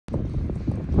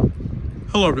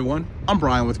Hello everyone, I'm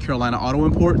Brian with Carolina Auto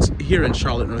Imports here in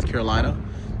Charlotte, North Carolina.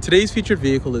 Today's featured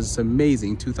vehicle is this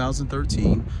amazing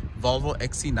 2013 Volvo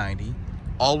XC90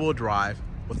 all-wheel drive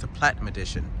with the Platinum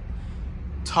Edition.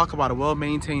 Talk about a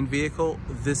well-maintained vehicle,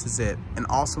 this is it. An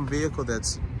awesome vehicle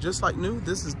that's just like new,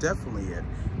 this is definitely it.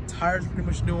 Tires are pretty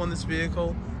much new on this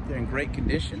vehicle, they're in great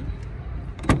condition.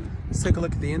 Let's take a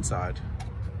look at the inside.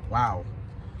 Wow.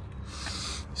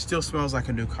 Still smells like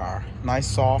a new car. Nice,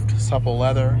 soft, supple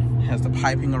leather. Has the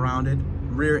piping around it.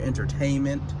 Rear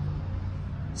entertainment.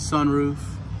 Sunroof.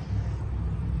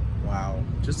 Wow,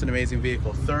 just an amazing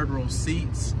vehicle. Third row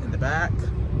seats in the back.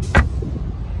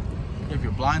 You have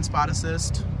your blind spot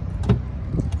assist.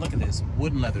 Look at this,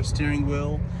 wooden leather steering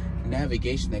wheel.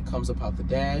 Navigation that comes up out the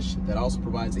dash. That also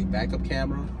provides a backup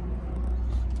camera.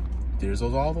 There's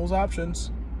all those options.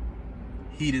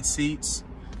 Heated seats.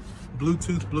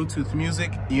 Bluetooth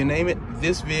music, you name it,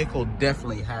 this vehicle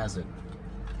definitely has it.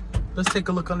 Let's take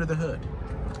a look under the hood.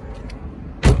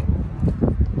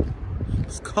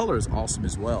 This color is awesome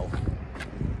as well.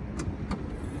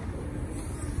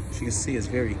 As you can see, it's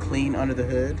very clean under the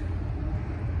hood.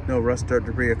 No rust, dirt,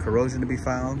 debris, or corrosion to be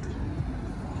found.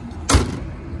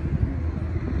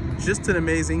 Just an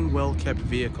amazing, well-kept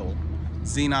vehicle.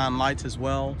 Xenon lights as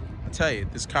well. I tell you,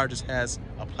 this car just has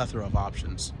a plethora of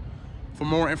options. For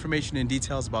more information and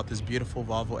details about this beautiful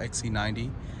Volvo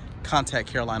XC90, contact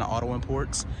Carolina Auto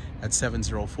Imports at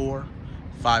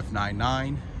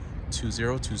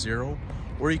 704-599-2020,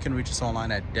 or you can reach us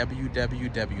online at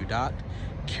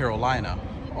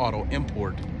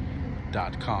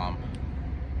www.carolinaautoimport.com.